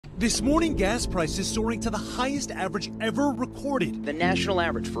This morning, gas prices soaring to the highest average ever recorded. The national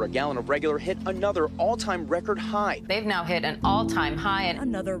average for a gallon of regular hit another all-time record high. They've now hit an all-time high and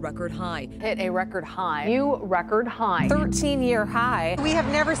another record high. hit a record high. New record high. 13-year high. We have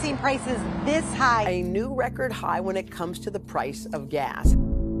never seen prices this high. A new record high when it comes to the price of gas.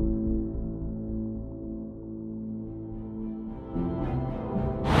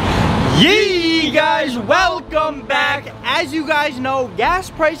 Yee guys, welcome back. As you guys know, gas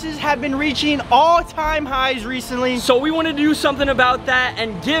prices have been reaching all-time highs recently, so we wanted to do something about that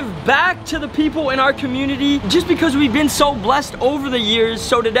and give back to the people in our community just because we've been so blessed over the years.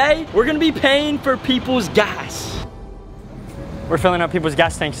 So today we're gonna be paying for people's gas. We're filling up people's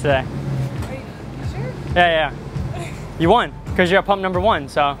gas tanks today. Are you sure? Yeah. You won because you're at pump number 1,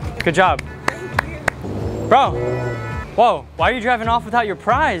 so good job. Thank you. Bro, whoa, why are you driving off without your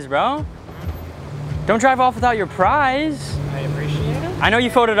prize, bro? Don't drive off without your prize. I appreciate it. I know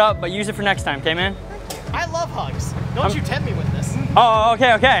you filled it up, but use it for next time, okay, man? I love hugs. Don't you tempt me with this. Oh,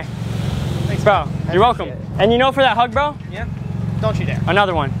 okay. Thanks, bro. You're welcome. And you know for that hug, bro? Yeah. Don't you dare.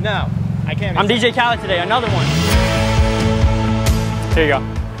 Another one. No, I can't. I'm DJ Khaled today. Another one. Here you go.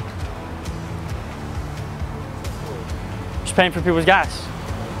 Just paying for people's gas.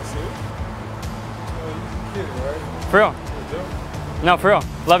 For real. No, for real.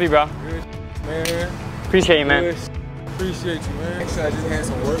 Love you, bro. Man. Appreciate you, man. Appreciate you, man. Actually, I just had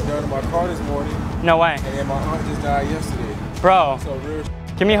some work done on my car this morning. No way. And then my aunt just died yesterday. Bro. So real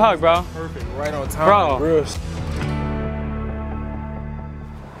give me a hug, bro. perfect, right on time. Bro. Real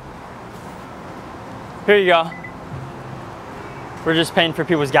Here you go. We're just paying for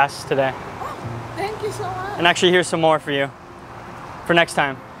people's gas today. Oh, thank you so much. And actually, here's some more for you. For next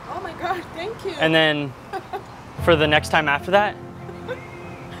time. Oh my God, thank you. And then for the next time after that.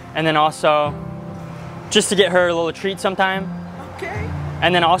 And then also, just to get her a little treat sometime. Okay.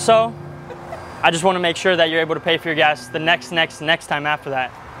 And then also, I just want to make sure that you're able to pay for your gas the next time after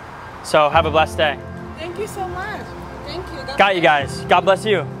that. So have a blessed day. Thank you so much. Thank you. God Got you guys. God bless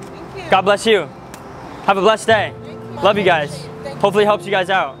you. Thank you. God bless you. Have a blessed day. Thank you. Love you guys. Thank you. Hopefully it helps you guys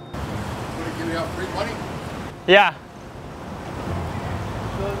out. Give me out free money? Yeah.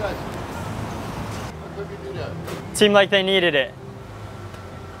 Let me do that. Seemed like they needed it.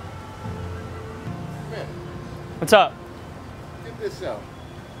 Man, What's up? get this out.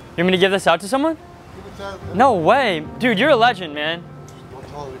 You want me to give this out to someone? Give it out. No way. Dude, you're a legend, man. Don't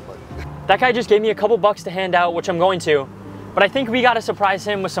tell anybody. That guy just gave me a couple bucks to hand out, which I'm going to. But I think we gotta surprise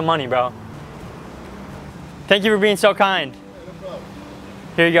him with some money, bro. Thank you for being so kind. No problem.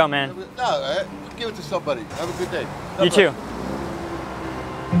 Here you go, man. No, give it to somebody. Have a good day. You too.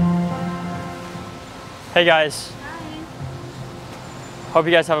 Hey guys. Hope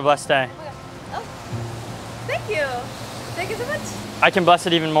you guys have a blessed day. Oh, thank you. Thank you so much. I can bless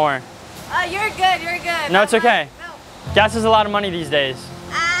it even more. You're good. You're good. No, it's okay. No. Gas is a lot of money these days.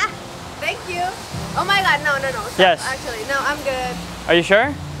 Thank you. Oh my God, no. Stop. Yes. Actually, no, I'm good. Are you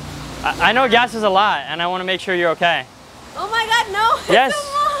sure? I know gas is a lot, and I want to make sure you're okay. Oh my God, no. Yes.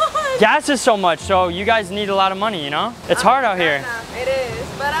 So much. Gas is so much, so you guys need a lot of money, you know? It's hard out here. It is,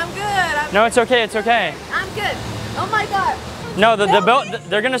 but I'm good. No, it's okay, it's okay. I'm good. Oh my God. No, the bill,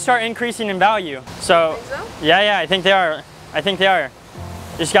 they're gonna start increasing in value. So, Think so? yeah, I think they are.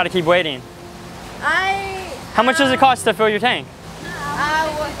 You just gotta keep waiting. How much does it cost to fill your tank?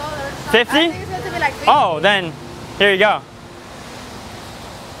 50? I think it's going to be like 50. Oh, then here you go.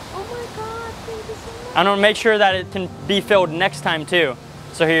 Oh my God, thank you so much. I'm gonna make sure that it can be filled next time too.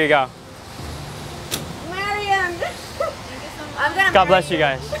 So here you go. Marian. I'm gonna God bless you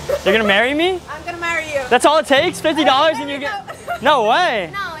guys. You're gonna marry me? I'm gonna marry you. That's all it takes? $50 and you get... No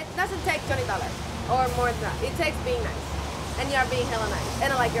way. No, it doesn't take $20 or more than that. It takes being nice. And you're being hella nice.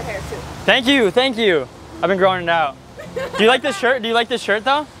 And I like your hair too. Thank you. I've been growing it out. Do you like this shirt? Do you like this shirt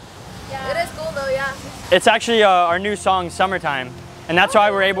though? Yeah. It is cool though, yeah. It's actually our new song, Summertime. And that's why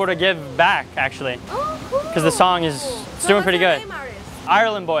we're able to give back, actually. Oh, cool. Because the song is doing pretty good.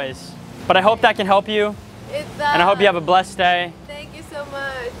 Ireland Boys. But I hope that can help you. It does. And I hope you have a blessed day. Thank you so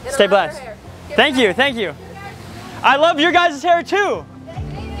much. And Stay I love your blessed. hair. Thank you. I love your guys' hair too.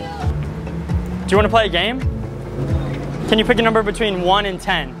 Thank you. Do you want to play a game? Can you pick a number between 1 and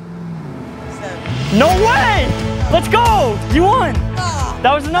 10? 7. No way! Let's go! You won!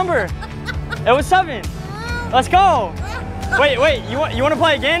 That was the number. It was 7. Let's go! Wait, you want to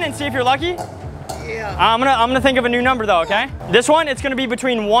play again and see if you're lucky? Yeah. I'm gonna think of a new number though, okay? This one, it's gonna be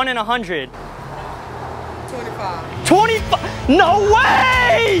between 1 and 100. 25. 25! No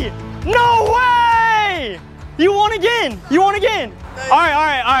way! No way! You won again! All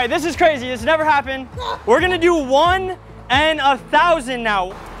right, this is crazy. This never happened. We're gonna do 1 and 1,000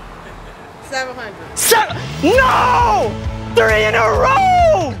 now. 700. No! 3 in a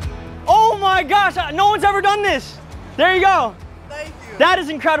row! Oh my gosh, no one's ever done this. There you go. Thank you. That is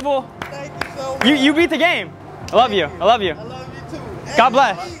incredible. Thank you so much. You beat the game. I love you. I love you. I love you too. God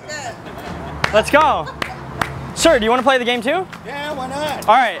bless. Let's go. Sir, do you want to play the game too? Yeah, why not?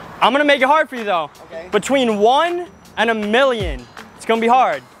 All right, I'm gonna make it hard for you though. Okay. Between 1 and a million, it's gonna be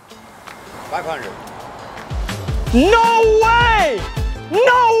hard. 500. No way!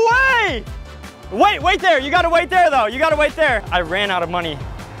 No way! Wait there. You gotta wait there though. You gotta wait there. I ran out of money,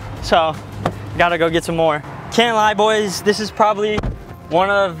 so gotta go get some more. Can't lie, boys. This is probably one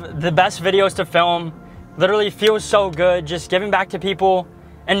of the best videos to film. Literally feels so good just giving back to people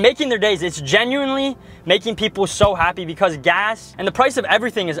and making their days. It's genuinely making people so happy because gas and the price of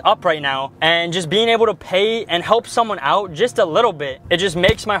everything is up right now, and just being able to pay and help someone out just a little bit, it just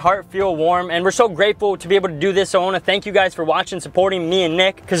makes my heart feel warm, and we're so grateful to be able to do this. So I want to thank you guys for watching, supporting me and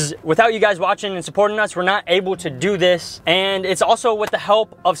Nick, because without you guys watching and supporting us, we're not able to do this. And it's also with the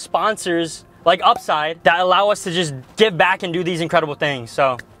help of sponsors like Upside that allow us to just give back and do these incredible things.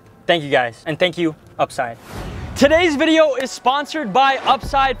 So thank you guys, and thank you Upside. Today's video is sponsored by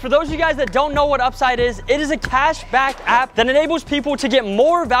Upside. For those of you guys that don't know what Upside is, it is a cashback app that enables people to get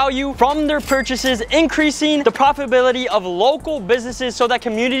more value from their purchases, increasing the profitability of local businesses so that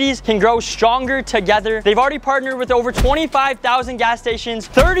communities can grow stronger together. They've already partnered with over 25,000 gas stations,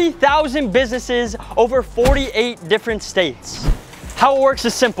 30,000 businesses, over 48 different states. How it works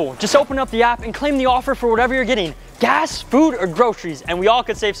is simple. Just open up the app and claim the offer for whatever you're getting. Gas, food, or groceries. And we all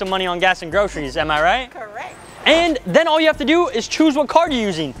could save some money on gas and groceries, am I right? Correct. And then all you have to do is choose what card you're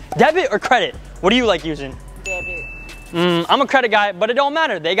using, debit or credit. What do you like using? Debit. I'm a credit guy, but it don't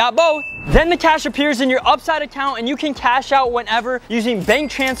matter, they got both. Then the cash appears in your Upside account and you can cash out whenever using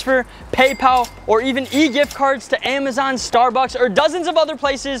bank transfer, PayPal, or even e-gift cards to Amazon, Starbucks, or dozens of other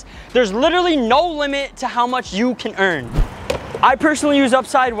places. There's literally no limit to how much you can earn. I personally use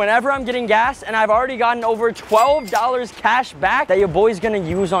Upside whenever I'm getting gas, and I've already gotten over $12 cash back that your boy's gonna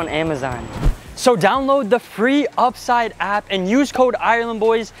use on Amazon. So download the free Upside app and use code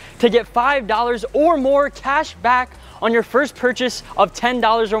IrelandBoys to get $5 or more cash back on your first purchase of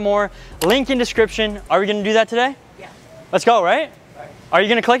 $10 or more. Link in description. Are we gonna do that today? Yeah. Let's go, right? Are you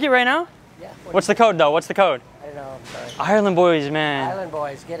gonna click it right now? Yeah. What's the code though? What's the code? I don't know. I'm sorry. Ireland Boys, man. Island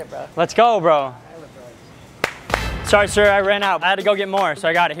Boys, get it, bro. Let's go, bro. Island Boys. Sorry, sir, I ran out. I had to go get more, so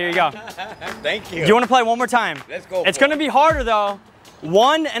I got it. Here you go. Thank you. Do you want to play one more time? Let's go. It's gonna be harder though.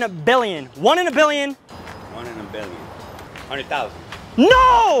 1 in a billion. 1 in a billion. 1 in a billion. 100,000.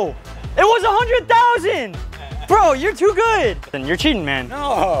 No! It was 100,000! Bro, you're too good. You're cheating, man.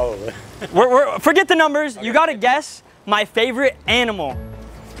 No. Forget the numbers. You gotta guess my favorite animal.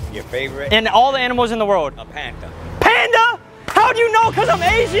 Your favorite? In all the animals in the world. A panda. Panda? How do you know? Because I'm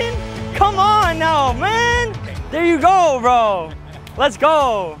Asian? Come on now, man. There you go, bro. Let's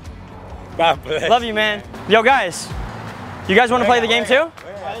go. God bless. Love you, man. Yo, guys. You guys want to play the game too?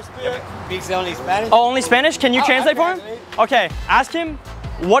 Speaks only Spanish? Oh, only Spanish? Can you translate for him? Okay, ask him,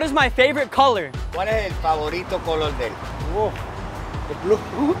 what is my favorite color? ¿Cuál es el favorito color de él? The blue.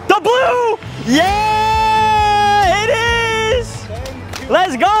 The blue! Yeah, it is!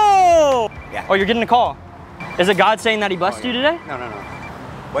 Let's go! Yeah. Oh, you're getting a call. Is it God saying that he blessed you today? No.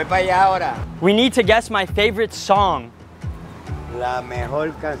 Voy para allá ahora. We need to guess my favorite song. La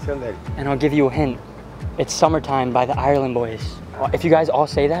mejor canción de él. And I'll give you a hint. It's Summertime by the Ireland Boys. If you guys all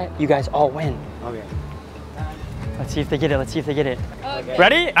say that, you guys all win. Okay. Let's see if they get it. Let's see if they get it. Okay.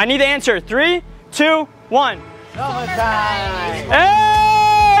 Ready? I need the answer. 3, 2, 1. Summertime!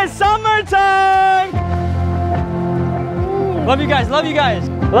 Hey, summertime! Love you guys. Love you guys.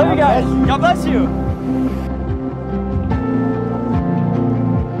 Love you guys. God bless you.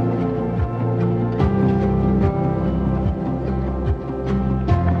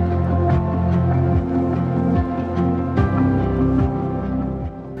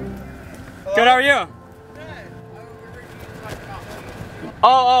 Good, how are you?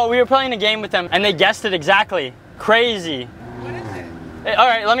 Oh, we were playing a game with them and they guessed it exactly. Crazy. What is it? All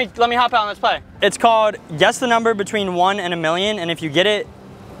right, let me hop out and let's play. It's called Guess the Number Between 1 and a Million, and if you get it,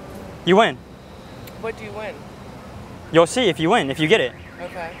 you win. What do you win? You'll see if you win, if you get it.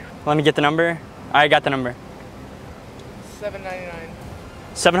 Okay. Let me get the number. I got the number. $7.99.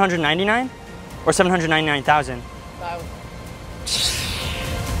 799 or 799,000?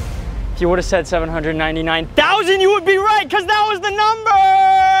 If you would have said 799,000, you would be right, because that was the number!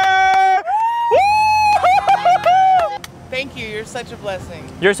 Woo! Thank you. You're such a blessing.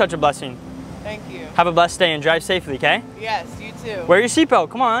 You're such a blessing. Thank you. Have a blessed day and drive safely, okay? Yes, you too. Wear your seatbelt,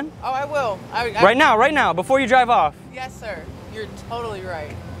 come on. Oh, I will. Right now, before you drive off. Yes, sir. You're totally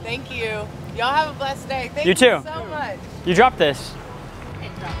right. Thank you. Y'all have a blessed day. Thank You too. so much. You dropped this.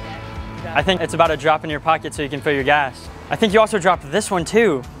 I think it's about a drop in your pocket so you can fill your gas. I think you also dropped this one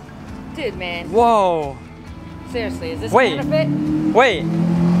too. Dude, man. Whoa. Seriously, is this Wait. counterfeit? Wait,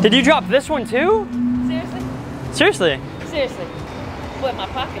 did you drop this one too? Seriously? Seriously? Seriously. Put it in my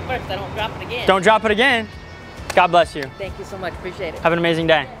pocket first, I don't drop it again. Don't drop it again. God bless you. Thank you so much, appreciate it. Have an amazing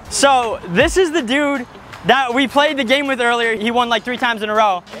day. So, this is the dude that we played the game with earlier. He won like 3 times in a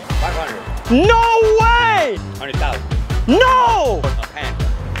row. 500. No way! 100,000. No! Panda.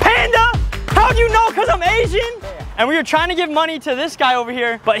 Panda? How'd you know? Because I'm Asian? And we were trying to give money to this guy over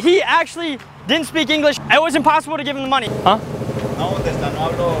here, but he actually didn't speak English. It was impossible to give him the money. Huh?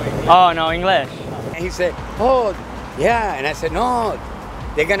 Oh, no, English. And he said, oh, yeah. And I said, no,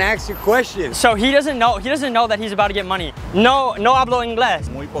 they're gonna ask you questions. So he doesn't know that he's about to get money. No hablo inglés.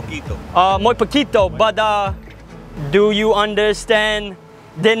 Muy poquito. Muy poquito, but do you understand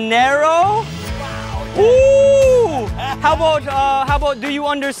dinero? Wow. Ooh! How about do you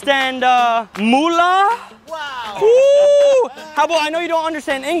understand moolah? Wow. Ooh! How about, I know you don't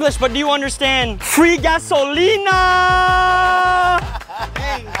understand English, but do you understand free gasolina?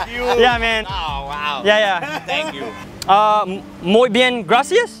 Thank you. Yeah, man. Oh, wow. Yeah. Thank you. Muy bien,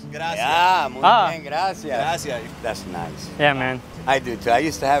 gracias? Gracias. Yeah, muy bien, gracias. Gracias. That's nice. Yeah, man. I do too. I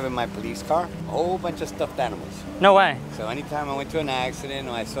used to have in my police car a whole bunch of stuffed animals. No way. So anytime I went to an accident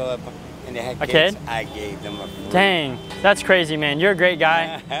or I saw and they had A kids, kid? I gave them a free. Dang, that's crazy, man. You're a great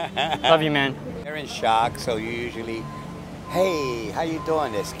guy. Love you, man. They're in shock, so you usually, hey, how you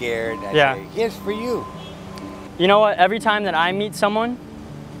doing? They're scared. I Yeah. say, here's for you. You know what? Every time that I meet someone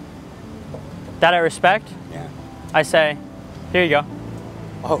that I respect, Yeah. I say, here you go.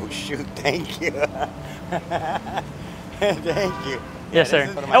 Oh shoot! Thank you. Thank you. Yes, sir.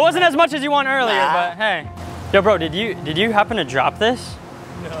 It wasn't as much as you won earlier, but hey. Yo, bro, did you happen to drop this?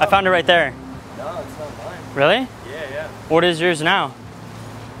 No. I found it right there. No, it's not mine. Really? Yeah. What is yours now?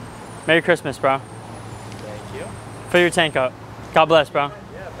 Merry Christmas, bro. Thank you. Fill your tank up. God bless, bro.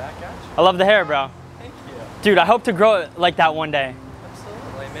 Yeah, back at you. I love the hair, bro. Thank you. Dude, I hope to grow it like that one day.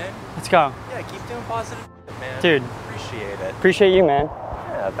 Absolutely, man. Let's go. Yeah, keep doing positive, man. Dude. Appreciate it. Appreciate you, man.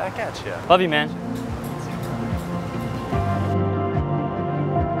 Yeah, back at you. Love you, man.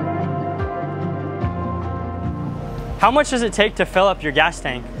 How much does it take to fill up your gas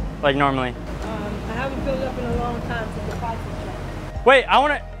tank, like normally? I haven't filled up in a long time since the price was checked. Wait,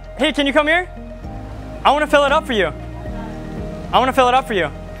 hey, can you come here? I want to fill it up for you. I want to fill it up for you.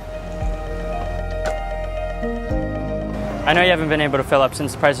 I know you haven't been able to fill up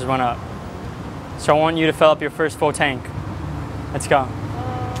since the prices went up. So I want you to fill up your first full tank. Let's go.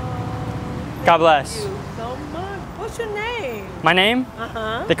 God bless. Thank you so much. What's your name? My name?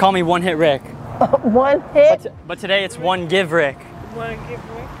 Uh-huh. They call me One Hit Rick. One hit? But today it's One Give Rick. One give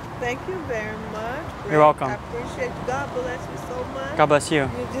Rick. Thank you very much. Rick. You're welcome. I appreciate you. God bless you so much. God bless you.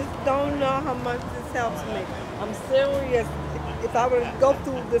 You just don't know how much this helps me. I'm serious. If I were to go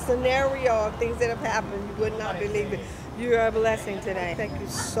through the scenario of things that have happened, you would not believe it. You're a blessing today. Thank you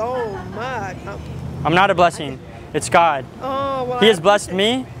so much. I'm not a blessing. It's God. Oh, well, He has blessed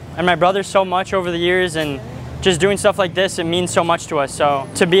me and my brother so much over the years, and just doing stuff like this, it means so much to us. So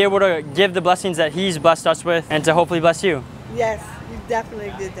to be able to give the blessings that He's blessed us with and to hopefully bless you. Yes, you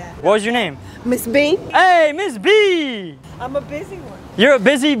definitely did that. What was your name? Miss B. Hey, Miss B! I'm a busy one. You're a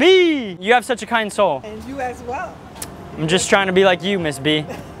busy bee. You have such a kind soul. And you as well. I'm just trying to be like you, Miss B.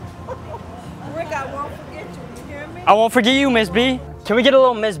 Rick, I won't forget you. You hear me? I won't forget you, Miss B. Can we get a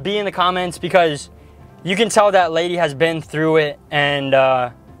little Miss B in the comments? Because you can tell that lady has been through it, and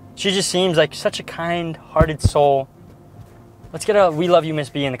she just seems like such a kind-hearted soul. Let's get a "We love you, Miss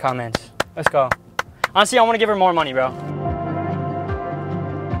B" in the comments. Let's go. Honestly, I want to give her more money, bro.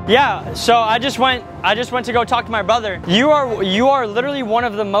 Yeah, so I just went to go talk to my brother. You are literally one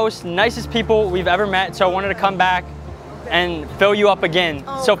of the most nicest people we've ever met, so I wanted to come back and fill you up again.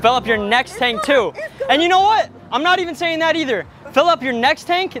 So fill up your next tank too. And you know what? I'm not even saying that either. Fill up your next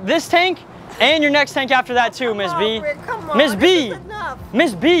tank, this tank, and your next tank after that too, Miss B. Miss B,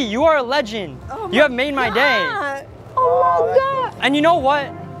 Miss B, you are a legend. You have made my day. Oh my God. And you know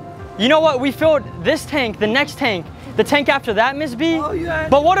what? You know what? We filled this tank, the next tank, the tank after that, Miss B.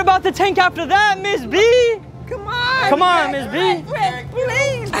 But what about the tank after that, Miss B? Come on. Come on, Miss B. Rick,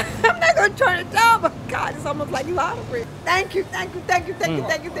 please. I'm not going to turn it down, but God, it's almost like lottery. Thank you, thank you, thank you, thank you,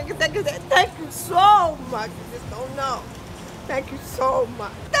 thank you, thank you, thank you, thank you so much. You just don't know. Thank you so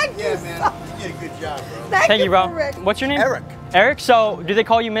much. Thank you, man. so You did a good job, bro. Thank you, bro. Rick. What's your name? Eric. Eric, so do they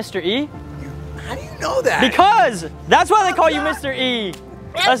call you Mr. E? How do you know that? Because that's why they call you Mr. E.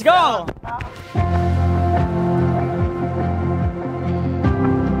 Let's go.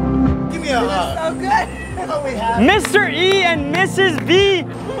 me a hug. So good. Mr. E and Mrs. V.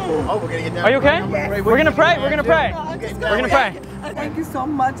 Oh, we're gonna get down. Are you okay? We're gonna pray. We're gonna pray. We're gonna pray. Thank you so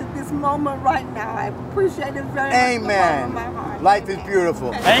much at this moment right now. I appreciate it very much. Amen. Life is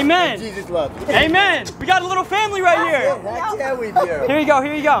beautiful. Amen. And Jesus loves you. Amen. We got a little family right here. Yeah, we do. Here you go.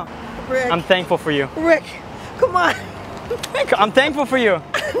 Here you go. Rick. I'm thankful for you. Rick, come on. I'm thankful for you.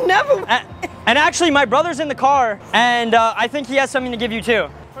 Never. And actually, my brother's in the car, and I think he has something to give you too.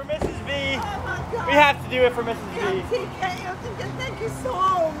 For Mrs. V. We have to do it for Mrs. V. Thank you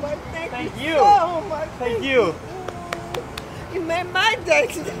so much. Thank you so much. Thank you. You made my day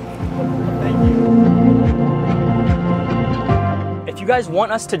today. Thank you. If you guys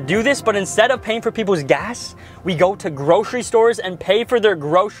want us to do this, but instead of paying for people's gas, we go to grocery stores and pay for their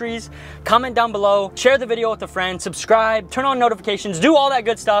groceries, comment down below, share the video with a friend, subscribe, turn on notifications, do all that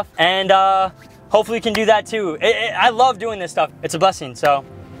good stuff, and hopefully you can do that too. I love doing this stuff. It's a blessing, so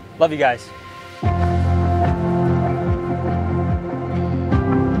love you guys.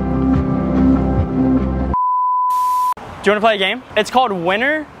 Do you want to play a game? It's called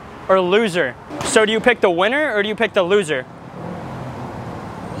winner or loser. So do you pick the winner or do you pick the loser?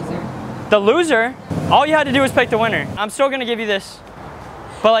 Loser. The loser? All you had to do was pick the winner. I'm still gonna give you this.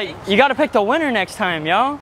 But like, you gotta pick the winner next time, yo.